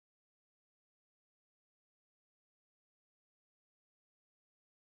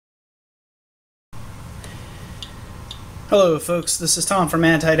Hello folks, this is Tom from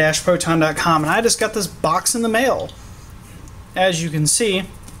anti-proton.com, and I just got this box in the mail. As you can see,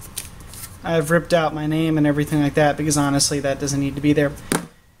 I've ripped out my name and everything like that because honestly that doesn't need to be there.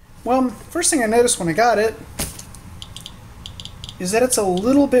 Well, first thing I noticed when I got it is that it's a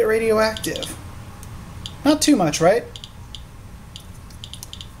little bit radioactive. Not too much, right?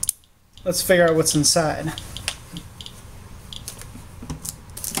 Let's figure out what's inside.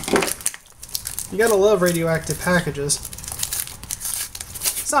 You gotta love radioactive packages.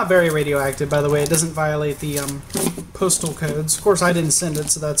 It's not very radioactive, by the way. It doesn't violate the postal codes. Of course, I didn't send it,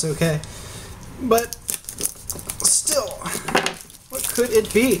 so that's okay. But still, what could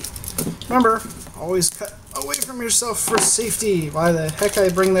it be? Remember, always cut away from yourself for safety. Why the heck I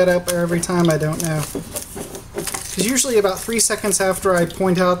bring that up every time, I don't know. Because usually about 3 seconds after I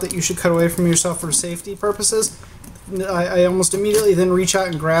point out that you should cut away from yourself for safety purposes, I almost immediately then reach out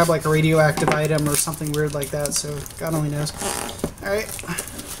and grab like a radioactive item or something weird like that, so God only knows. Alright.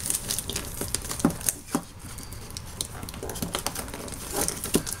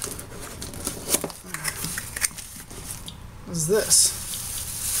 What's this?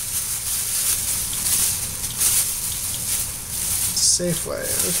 Safeway.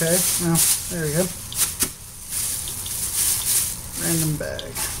 Okay, well, there we go. Random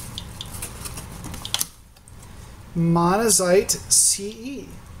bag. Monazite CE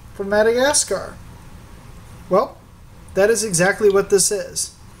from Madagascar. Well, that is exactly what this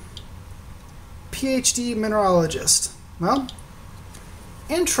is. PhD mineralogist. Well,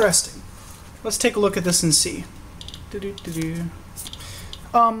 interesting. Let's take a look at this and see. I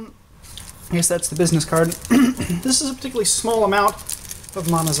guess that's the business card. This is a particularly small amount of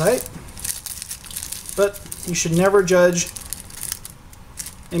monazite, but you should never judge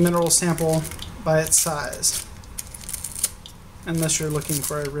a mineral sample by its size. Unless you're looking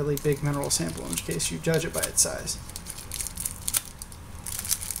for a really big mineral sample, in which case you judge it by its size.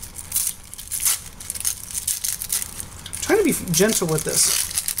 I'm trying to be gentle with this,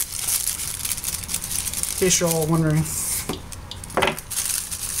 in case you're all wondering.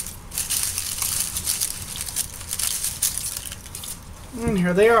 And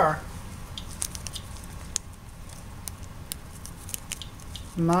here they are.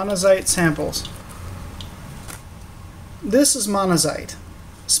 Monazite samples. This is monazite,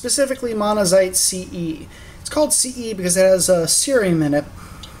 specifically monazite CE. It's called CE because it has cerium in it,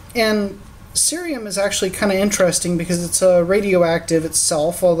 and cerium is actually kind of interesting because it's radioactive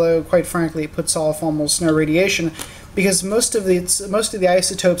itself, although quite frankly it puts off almost no radiation, because most of the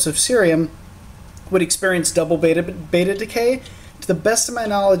isotopes of cerium would experience double beta decay. To the best of my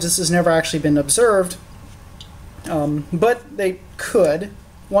knowledge, this has never actually been observed, but they could.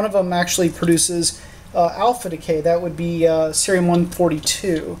 One of them actually produces alpha decay. That would be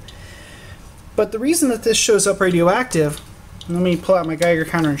cerium-142. But the reason that this shows up radioactive, let me pull out my Geiger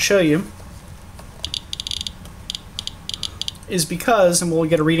counter and show you, is because, and we'll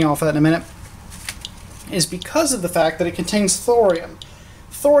get a reading off that in a minute, is because of the fact that it contains thorium.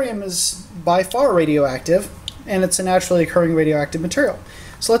 Thorium is by far radioactive, and it's a naturally occurring radioactive material.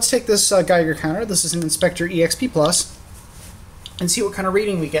 So let's take this Geiger counter, this is an Inspector EXP Plus, and see what kind of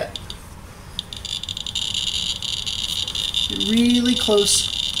reading we get. Get really close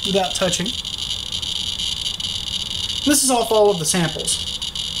without touching. This is off all of the samples.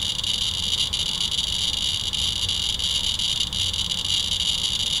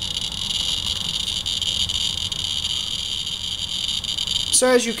 So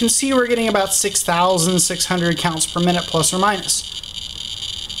as you can see, we're getting about 6,600 counts per minute plus or minus.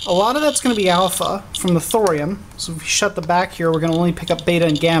 A lot of that's going to be alpha from the thorium. So if we shut the back here, we're going to only pick up beta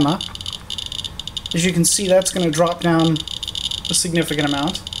and gamma. As you can see, that's going to drop down a significant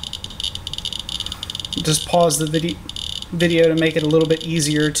amount. Just pause the video to make it a little bit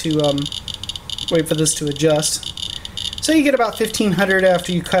easier to wait for this to adjust. So you get about 1,500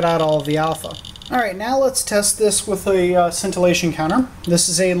 after you cut out all of the alpha. Alright, now let's test this with a scintillation counter. This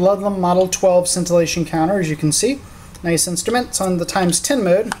is a Ludlam Model 12 scintillation counter, as you can see. Nice instrument. It's on the ×10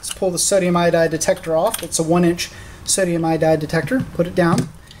 mode. Let's pull the sodium iodide detector off. It's a 1-inch sodium iodide detector. Put it down.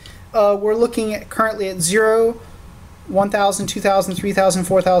 We're looking at currently at 0, 1,000, 2,000, 3,000,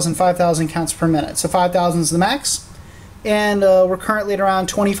 4,000, 5,000 counts per minute. So 5,000 is the max. And we're currently at around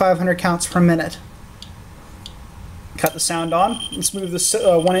 2,500 counts per minute. Cut the sound on. Let's move the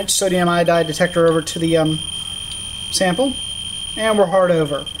 1-inch sodium iodide detector over to the sample. And we're hard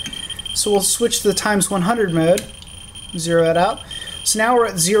over. So we'll switch to the ×100 mode. Zero it out. So now we're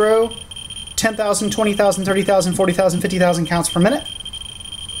at 0, 10,000, 20,000, 30,000, 40,000, 50,000 counts per minute.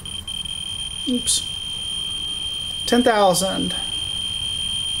 Oops. 10,000.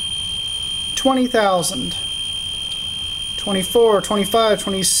 20,000. 24, 25,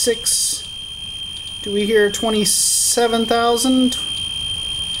 26. Do we hear 27,000?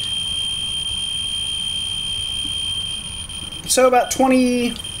 So about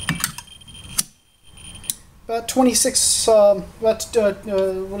 20, about 26, what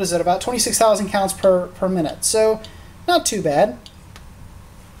is it? About 26,000 counts per minute. So not too bad.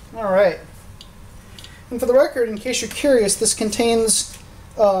 All right. And for the record, in case you're curious, this contains,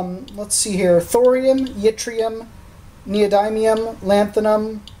 let's see here, thorium, yttrium, neodymium,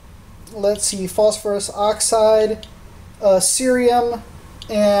 lanthanum, let's see, phosphorus oxide, cerium,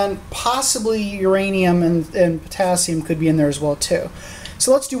 and possibly uranium and potassium could be in there as well too.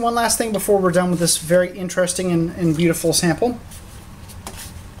 So let's do one last thing before we're done with this very interesting and beautiful sample.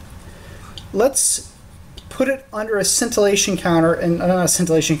 Let's put it under a scintillation counter, and not a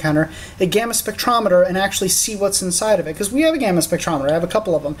scintillation counter, a gamma spectrometer, and actually see what's inside of it. Because we have a gamma spectrometer, I have a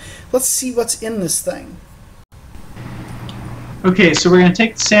couple of them. Let's see what's in this thing. Okay, so we're going to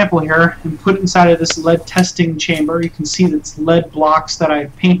take the sample here and put it inside of this lead testing chamber. You can see that it's lead blocks that I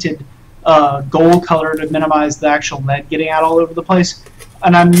painted gold color to minimize the actual lead getting out all over the place.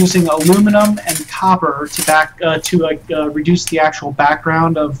 And I'm using aluminum and copper to reduce the actual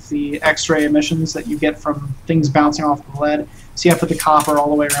background of the X-ray emissions that you get from things bouncing off the lead. So you have to put the copper all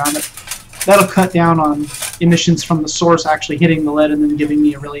the way around it. That'll cut down on emissions from the source actually hitting the lead and then giving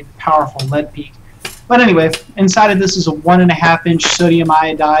me a really powerful lead peak. But anyway, inside of this is a 1.5-inch sodium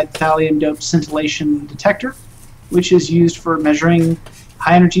iodide thallium-doped scintillation detector, which is used for measuring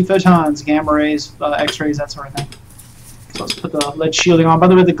high-energy photons, gamma rays, X-rays, that sort of thing. So let's put the lead shielding on. By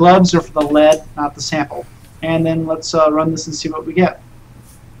the way, the gloves are for the lead, not the sample. And then let's run this and see what we get.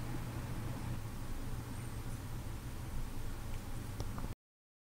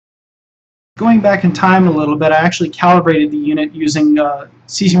 Going back in time a little bit, I actually calibrated the unit using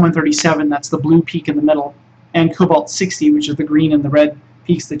cesium-137, that's the blue peak in the middle, and cobalt-60, which is the green and the red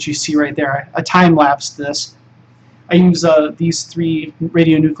peaks that you see right there. I time-lapsed this. I use these 3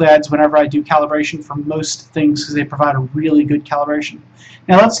 radionuclides whenever I do calibration for most things because they provide a really good calibration.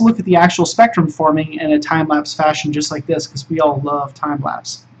 Now let's look at the actual spectrum forming in a time-lapse fashion just like this, because we all love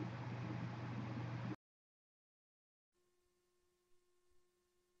time-lapse.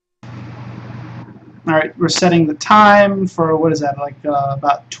 Alright, we're setting the time for, what is that, like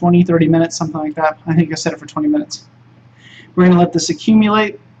about 20-30 minutes, something like that. I think I set it for 20 minutes. We're going to let this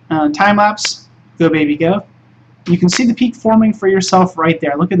accumulate, time-lapse, go baby go. You can see the peak forming for yourself right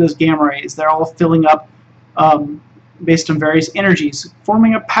there. Look at those gamma rays. They're all filling up based on various energies,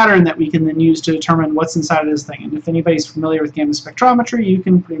 forming a pattern that we can then use to determine what's inside of this thing. And if anybody's familiar with gamma spectrometry, you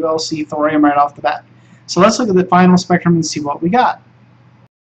can pretty well see thorium right off the bat. So let's look at the final spectrum and see what we got.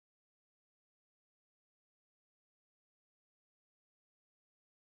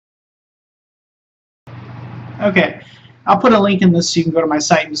 Okay, I'll put a link in this so you can go to my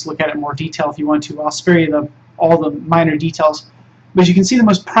site and just look at it in more detail if you want to. I'll spare you all the minor details. But you can see the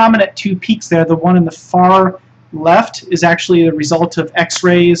most prominent 2 peaks there. The one in the far left is actually the result of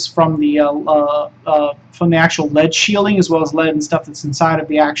X-rays from the actual lead shielding, as well as lead and stuff that's inside of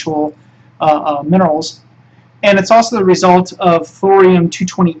the actual minerals. And it's also the result of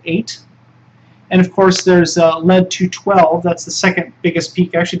thorium-228. And of course there's lead-212, that's the second biggest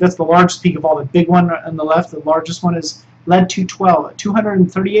peak. Actually, that's the largest peak of all. The big one on the left, the largest one, is lead-212 at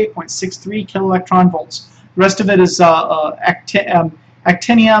 238.63 kiloelectron volts. The rest of it is actinium,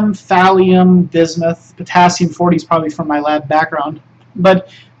 thallium, bismuth, potassium-40 is probably from my lab background. But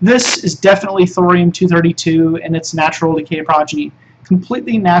this is definitely thorium-232 and its natural decay progeny.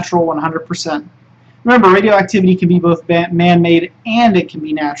 Completely natural, 100%. Remember, radioactivity can be both man-made and it can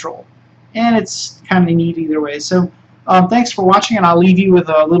be natural. And it's kind of neat either way. So thanks for watching, and I'll leave you with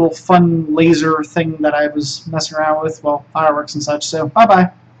a little fun laser thing that I was messing around with, well, fireworks and such. So bye-bye.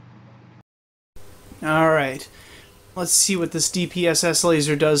 Alright, let's see what this DPSS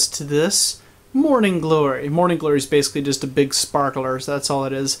laser does to this. Morning Glory. Morning Glory is basically just a big sparkler, so that's all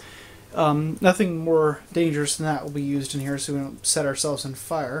it is. Nothing more dangerous than that will be used in here so we don't set ourselves on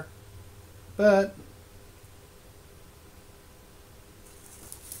fire. But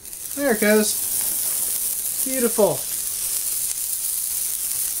there it goes. Beautiful.